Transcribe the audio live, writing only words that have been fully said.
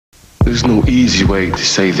There's no easy way to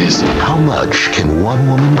say this. How much can one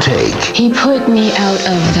woman take? He put me out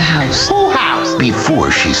of the house. Whole house!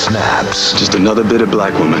 Before she snaps. Just another bitter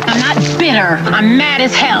black woman. I'm not bitter. I'm mad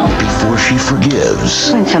as hell. Before she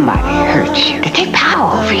forgives. When somebody hurts you, they take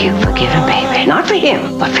power over you. Forgive him, baby. Not for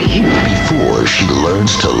him, but for you. Before she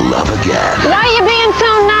learns to love again. Why are you being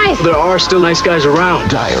so nice? There are still nice guys around.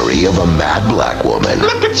 Diary of a Mad Black Woman.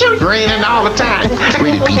 Look at you grinning all the time.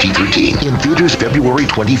 Rated PG-13. In theaters February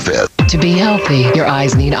 25th. To be healthy, your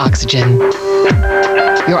eyes need oxygen.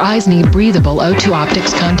 Your eyes need breathable O2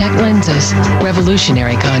 Optics contact lenses.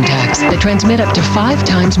 Revolutionary contacts that transmit up to 5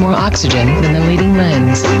 times more oxygen than the leading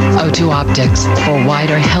lens. O2 Optics for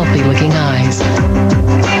wider, healthy-looking eyes.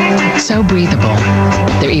 So breathable.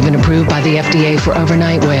 They're even approved by the FDA for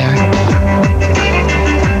overnight wear.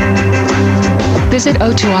 Visit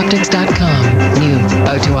O2Optics.com. New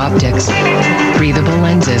O2 Optics. Breathable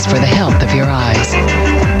lenses for the health of your eyes.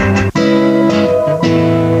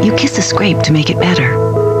 You kiss a scrape to make it better.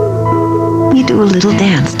 You do a little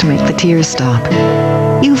dance to make the tears stop.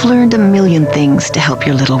 You've learned a million things to help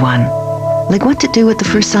your little one. Like what to do at the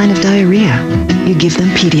first sign of diarrhea. You give them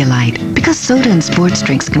Pedialyte. Because soda and sports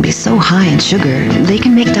drinks can be so high in sugar, they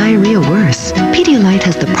can make diarrhea worse. Pedialyte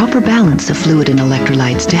has the proper balance of fluid and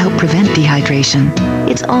electrolytes to help prevent dehydration.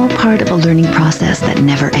 It's all part of a learning process that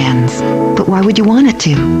never ends. But why would you want it to?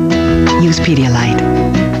 Use Pedialyte.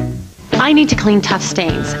 I need to clean tough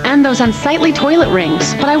stains and those unsightly toilet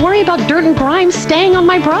rings, but I worry about dirt and grime staying on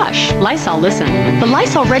my brush. Lysol Listen. The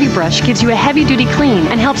Lysol Ready Brush gives you a heavy-duty clean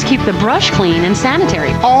and helps keep the brush clean and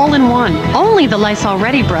sanitary, all in one. Only the Lysol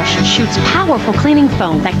Ready Brush shoots powerful cleaning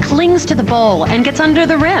foam that clings to the bowl and gets under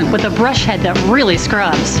the rim with a brush head that really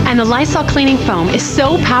scrubs. And the Lysol cleaning foam is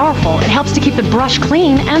so powerful, it helps to keep the brush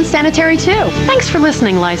clean and sanitary too. Thanks for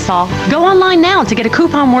listening, Lysol. Go online now to get a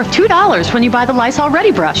coupon worth $2 when you buy the Lysol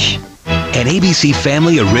Ready Brush. An ABC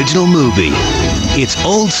Family original movie. It's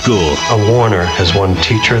Old School. A Warner has won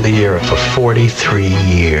Teacher of the Year for 43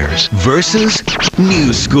 years. Versus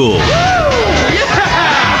New School.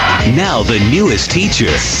 Now the newest teacher.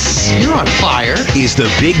 You're on fire. Is the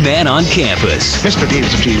big man on campus. Mr. D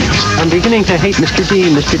is a genius. I'm beginning to hate Mr. D,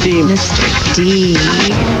 Mr. D. Mr. D.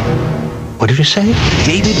 What did you say?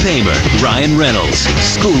 David Paymer, Ryan Reynolds.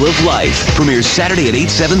 School of Life. Premieres Saturday at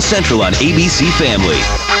 8/7 Central on ABC Family.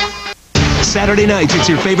 Saturday nights, it's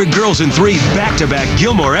your favorite Girls in 3 back-to-back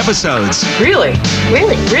Gilmore episodes. Really?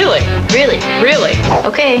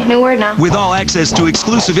 Okay, new word now. With all access to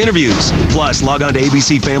exclusive interviews. Plus, log on to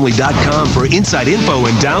abcfamily.com for inside info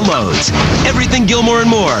and downloads. Everything Gilmore and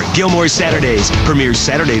more. Gilmore Saturdays. Premieres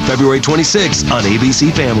Saturday, February 26th on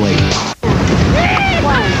ABC Family.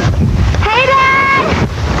 Hey, Dad!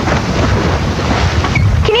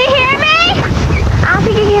 Can you hear me? I don't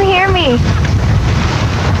think you can hear me.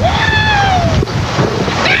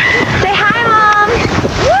 Say hi, Mom.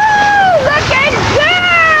 Woo! Looking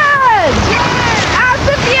good! Out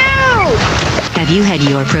the view! Have you had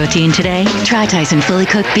your protein today? Try Tyson fully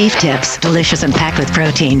cooked beef tips. Delicious and packed with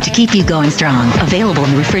protein to keep you going strong. Available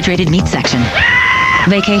in the refrigerated meat section.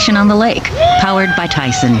 Vacation on the lake. Powered by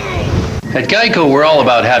Tyson. At Geico, we're all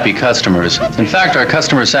about happy customers. In fact, our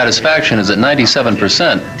customer satisfaction is at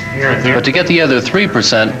 97%. But to get the other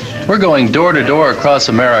 3%, we're going door to door across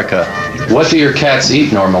America. What do your cats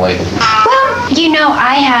eat normally? Well, you know,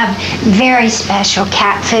 I have very special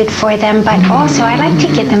cat food for them, but also I like to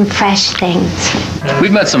get them fresh things.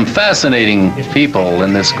 We've met some fascinating people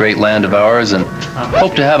in this great land of ours and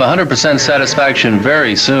hope to have 100% satisfaction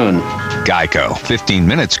very soon. Geico. 15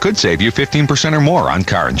 minutes could save you 15% or more on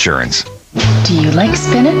car insurance. Do you like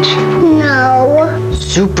spinach? No.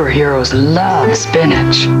 Superheroes love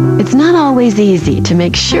spinach. It's not always easy to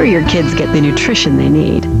make sure your kids get the nutrition they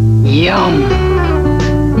need. Yum.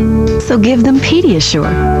 So give them Pediasure.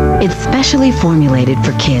 It's specially formulated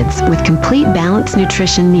for kids with complete balanced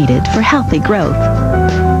nutrition needed for healthy growth.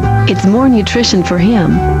 It's more nutrition for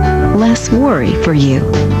him, less worry for you.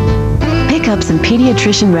 Pick up some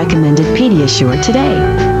pediatrician recommended Pediasure today.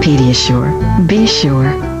 Pediasure. Be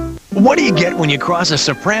sure. What do you get when you cross a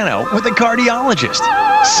soprano with a cardiologist?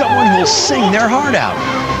 Someone who'll sing their heart out.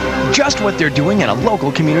 Just what they're doing at a local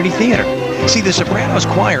community theater. See, the Sopranos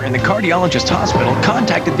Choir in the Cardiologist Hospital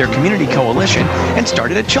contacted their community coalition and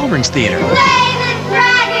started a children's theater.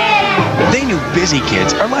 They knew busy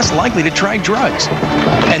kids are less likely to try drugs.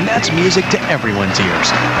 And that's music to everyone's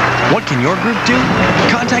ears. What can your group do?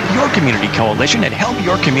 Contact your community coalition at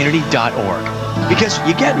helpyourcommunity.org. Because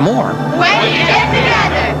you get more when you get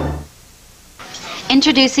together.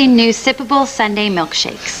 Introducing new sippable Sunday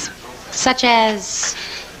milkshakes, such as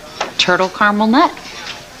turtle caramel nut.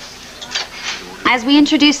 As we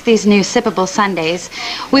introduce these new sippable sundaes,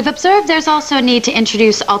 we've observed there's also a need to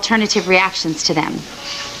introduce alternative reactions to them,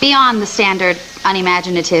 beyond the standard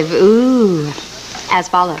unimaginative ooh, as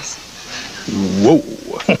follows. Whoa.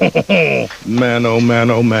 Man, oh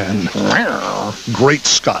man, oh man. Great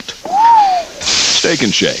Scott. Steak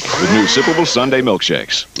and Shake with new sippable Sunday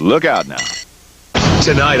milkshakes. Look out now.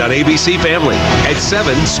 Tonight on ABC Family. At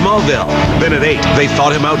 7, Smallville. Then at 8, they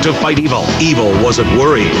fought him out to fight evil. Evil wasn't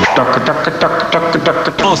worried.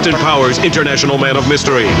 Austin Powers, International Man of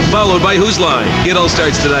Mystery. Followed by Whose Line? It all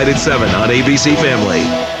starts tonight at 7 on ABC Family.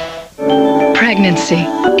 Pregnancy.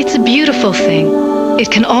 It's a beautiful thing. It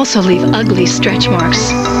can also leave ugly stretch marks.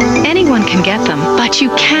 Anyone can get them, but you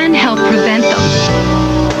can help prevent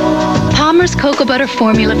them. Palmer's Cocoa Butter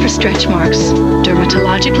Formula for stretch marks.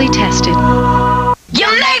 Dermatologically tested. You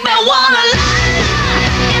make me wanna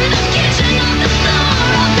lie in the kitchen on the floor.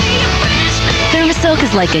 I'll be your fresh man. Thermosilk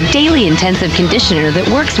is like a daily intensive conditioner that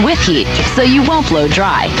works with heat, so you won't blow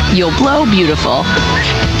dry. You'll blow beautiful.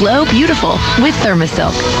 Blow beautiful with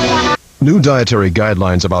Thermosilk. New dietary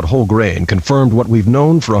guidelines about whole grain confirmed what we've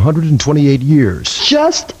known for 128 years.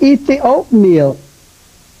 Just eat the oatmeal.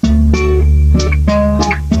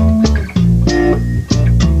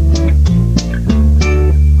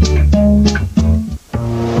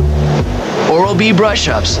 Oral-B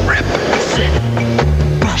brush-ups. Rip, sit,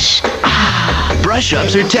 brush.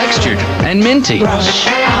 Brush-ups are textured and minty. Brush.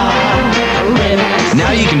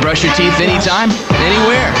 Now you can brush your teeth anytime,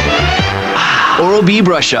 anywhere. Oral-B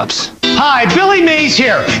brush-ups. Hi, Billy Mays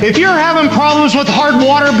here. If you're having problems with hard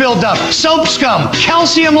water buildup, soap scum,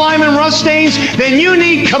 calcium, lime, and rust stains, then you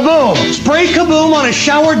need Kaboom. Spray Kaboom on a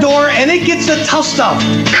shower door and it gets the tough stuff.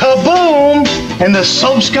 Kaboom! And the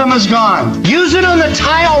soap scum is gone. Use it on the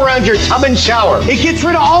tile around your tub and shower. It gets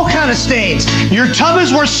rid of all kind of stains. Your tub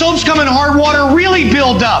is where soap scum and hard water really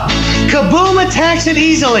build up. Kaboom attacks it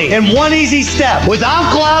easily in one easy step,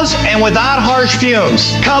 without gloves and without harsh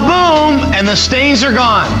fumes. Kaboom! And the stains are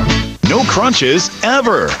gone. No crunches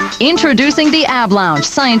ever. Introducing the Ab Lounge,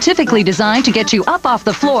 scientifically designed to get you up off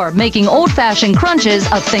the floor, making old-fashioned crunches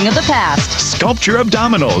a thing of the past. Sculpt your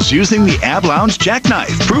abdominals using the Ab Lounge Jackknife,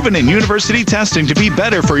 proven in university testing to be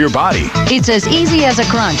better for your body. It's as easy as a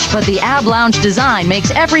crunch, but the Ab Lounge design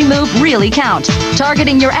makes every move really count,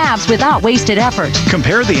 targeting your abs without wasted effort.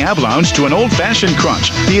 Compare the Ab Lounge to an old-fashioned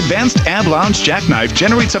crunch. The advanced Ab Lounge Jackknife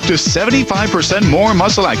generates up to 75% more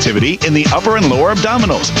muscle activity in the upper and lower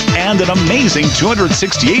abdominals, and an amazing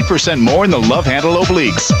 268% more in the love handle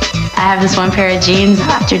obliques. I have this one pair of jeans.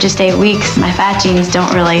 After just 8 weeks, my fat jeans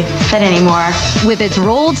don't really fit anymore. With its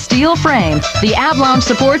rolled steel frame, the Ab Lounge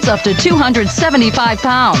supports up to 275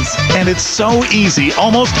 pounds. And it's so easy,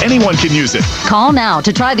 almost anyone can use it. Call now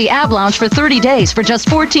to try the Ab Lounge for 30 days for just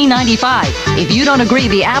 $14.95. If you don't agree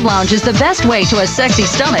the Ab Lounge is the best way to a sexy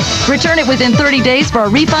stomach, return it within 30 days for a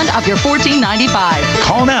refund of your $14.95.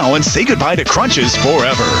 Call now and say goodbye to crunches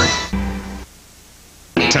forever.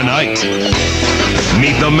 Tonight,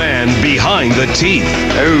 meet the man behind the teeth.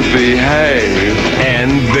 Oh, behave.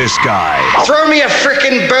 And this guy. Throw me a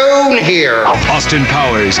frickin' bone here. Austin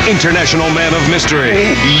Powers, International Man of Mystery.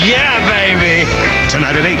 Yeah, baby.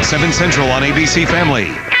 Tonight at 8, 7 Central on ABC Family.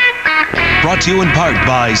 Brought to you in part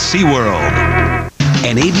by SeaWorld.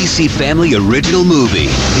 An ABC Family original movie.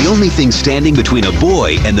 The only thing standing between a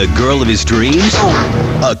boy and the girl of his dreams?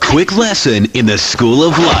 A quick lesson in the School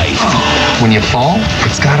of Life. When you fall,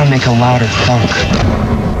 it's gotta make a louder thunk.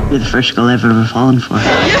 You're the first girl I've ever fallen for.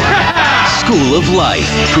 School of Life.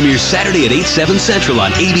 Premieres Saturday at 8, 7 Central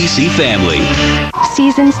on ABC Family.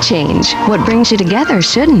 Seasons change. What brings you together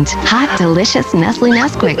shouldn't. Hot, delicious Nestle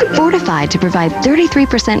Nesquik. Fortified to provide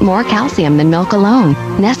 33% more calcium than milk alone.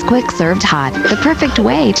 Nesquik served hot. The perfect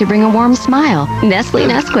way to bring a warm smile. Nestle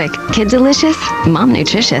Nesquik. Kid delicious, mom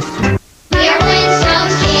nutritious.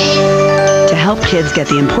 To help kids get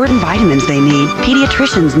the important vitamins they need,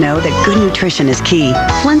 pediatricians know that good nutrition is key.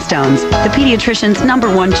 Flintstones, the pediatrician's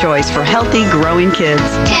 #1 choice for healthy, growing kids.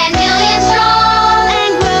 10 million strong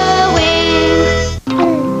and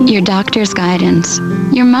growing. Your doctor's guidance,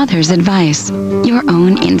 your mother's advice, your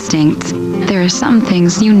own instincts. There are some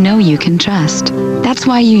things you know you can trust. That's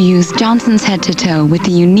why you use Johnson's Head to Toe with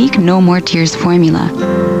the unique No More Tears formula,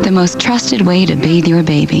 the most trusted way to bathe your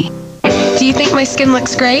baby. Do you think my skin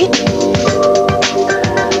looks great?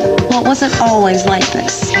 Well, it wasn't always like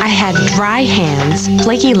this. I had dry hands,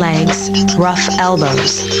 flaky legs, rough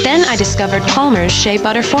elbows. Then I discovered Palmer's Shea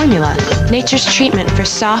Butter Formula, nature's treatment for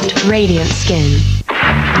soft, radiant skin.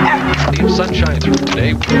 Plenty of sunshine through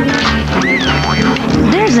today.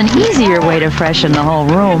 There's an easier way to freshen the whole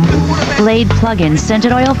room. Glade Plug-in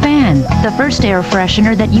Scented Oil Fan. The first air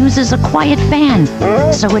freshener that uses a quiet fan,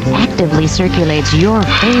 so it actively circulates your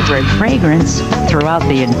favorite fragrance throughout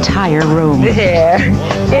the entire room. There.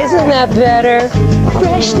 Isn't that better?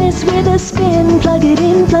 Freshness with a spin. Plug it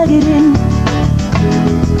in, plug it in.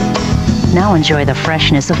 Now enjoy the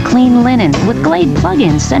freshness of clean linen with Glade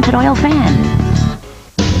Plug-in Scented Oil Fan.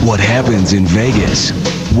 What happens in Vegas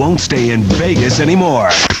won't stay in Vegas anymore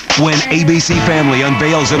when ABC Family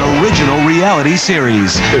unveils an original reality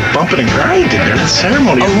series. They're bumping and grinding. They're not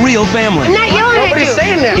ceremony. A real family. I'm not yelling at you.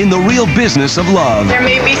 Saying that. In the real business of love. There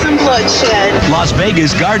may be some bloodshed. Las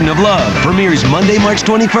Vegas Garden of Love premieres Monday, March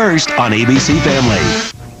 21st on ABC Family.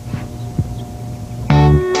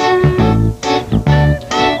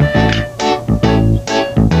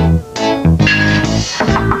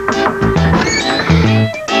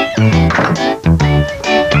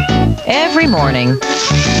 Every morning,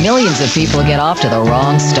 millions of people get off to the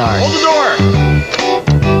wrong start. Hold the door!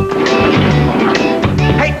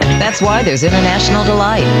 Hey! That's why there's International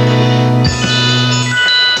Delight.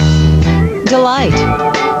 Delight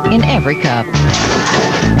in every cup.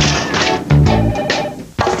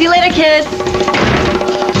 See you later, kids.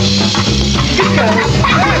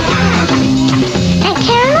 Aunt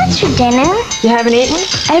Karen, what's for dinner? You haven't eaten?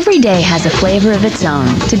 Every day has a flavor of its own.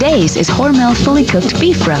 Today's is Hormel fully cooked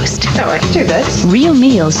beef roast. Oh, I can do this. Real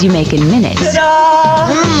meals you make in minutes. Ta-da!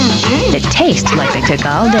 That taste like they took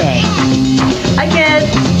all day. Hi, kids.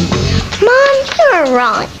 Mom, you're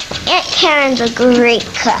wrong. Aunt Karen's a great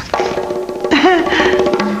cook.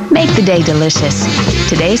 Make the day delicious.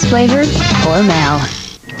 Today's flavor, Hormel.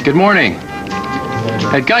 Good morning.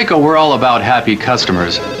 At Geico, we're all about happy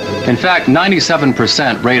customers. In fact,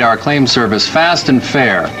 97% rate our claim service fast and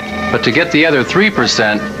fair. But to get the other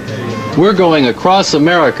 3%, we're going across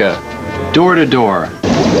America, door to door.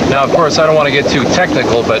 Now, of course, I don't want to get too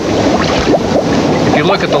technical, but if you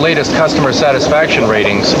look at the latest customer satisfaction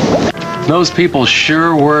ratings, those people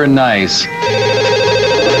sure were nice.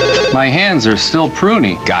 My hands are still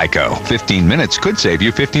pruny. Geico. 15 minutes could save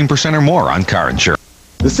you 15% or more on car insurance.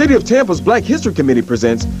 The City of Tampa's Black History Committee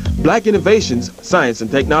presents Black Innovations, Science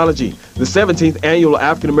and Technology. The 17th Annual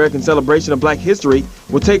African American Celebration of Black History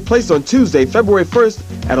will take place on Tuesday, February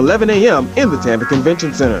 1st at 11 a.m. in the Tampa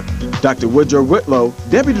Convention Center. Dr. Woodrow Whitlow,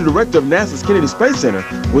 Deputy Director of NASA's Kennedy Space Center,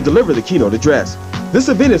 will deliver the keynote address. This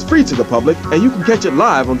event is free to the public, and you can catch it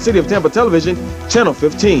live on City of Tampa Television, Channel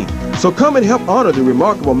 15. So come and help honor the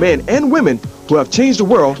remarkable men and women who have changed the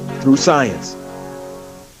world through science.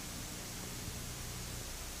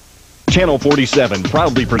 Channel 47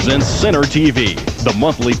 proudly presents Center TV, the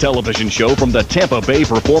monthly television show from the Tampa Bay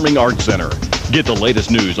Performing Arts Center. Get the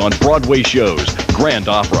latest news on Broadway shows, grand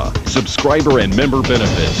opera, subscriber and member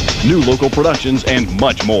benefits, new local productions, and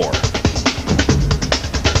much more.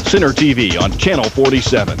 Center TV on Channel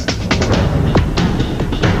 47.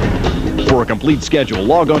 For a complete schedule,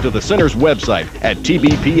 log on to the Center's website at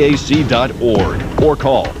tbpac.org or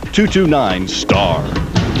call 229-STAR.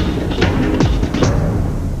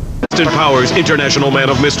 Austin Powers, International Man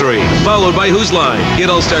of Mystery, followed by Whose Line? It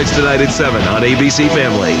all starts tonight at 7 on ABC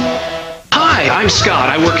Family. Hi, I'm Scott.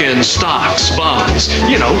 I work in stocks, bonds,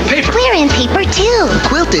 paper. We're in paper too.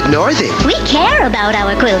 Quilted Northern. We care about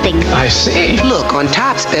our quilting. I see. Look, on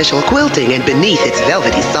top, special quilting, and beneath, it's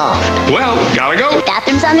velvety soft. Well, gotta go.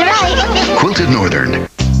 Bathroom's on the right. Quilted Northern.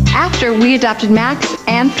 After we adopted Max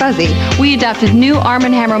and Fuzzy, we adopted new Arm &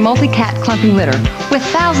 Hammer Multi-Cat Clumping Litter with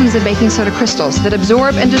thousands of baking soda crystals that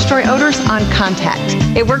absorb and destroy odors on contact.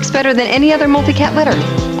 It works better than any other multi-cat litter.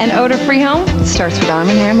 An odor-free home starts with Arm &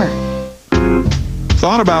 Hammer.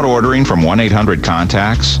 Thought about ordering from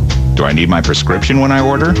 1-800-CONTACTS? Do I need my prescription when I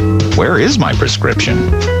order? Where is my prescription?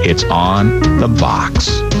 It's on the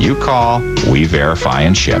box. You call, we verify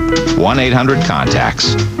and ship.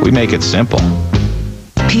 1-800-CONTACTS. We make it simple.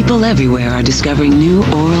 People everywhere are discovering new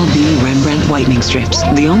Oral-B Rembrandt whitening strips.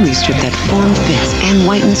 The only strip that form-fits and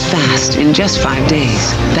whitens fast in just 5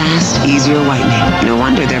 days. Fast, easier whitening. No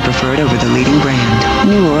wonder they're preferred over the leading brand.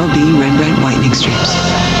 New Oral-B Rembrandt whitening strips.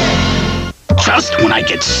 Just when I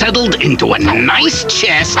get settled into a nice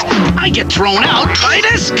chest, I get thrown out by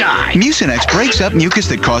this guy. Mucinex breaks up mucus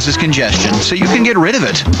that causes congestion, so you can get rid of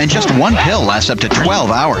it. And just one pill lasts up to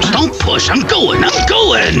 12 hours. Don't push, I'm going.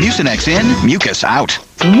 Mucinex in, mucus out.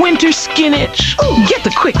 Winter skin itch? Get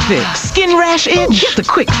the quick fix. Skin rash itch? Get the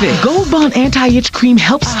quick fix. Gold Bond Anti-Itch Cream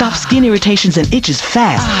helps stop skin irritations and itches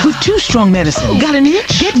fast with 2 strong medicines. Got an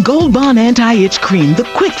itch? Get Gold Bond Anti-Itch Cream, the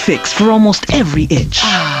quick fix for almost every itch.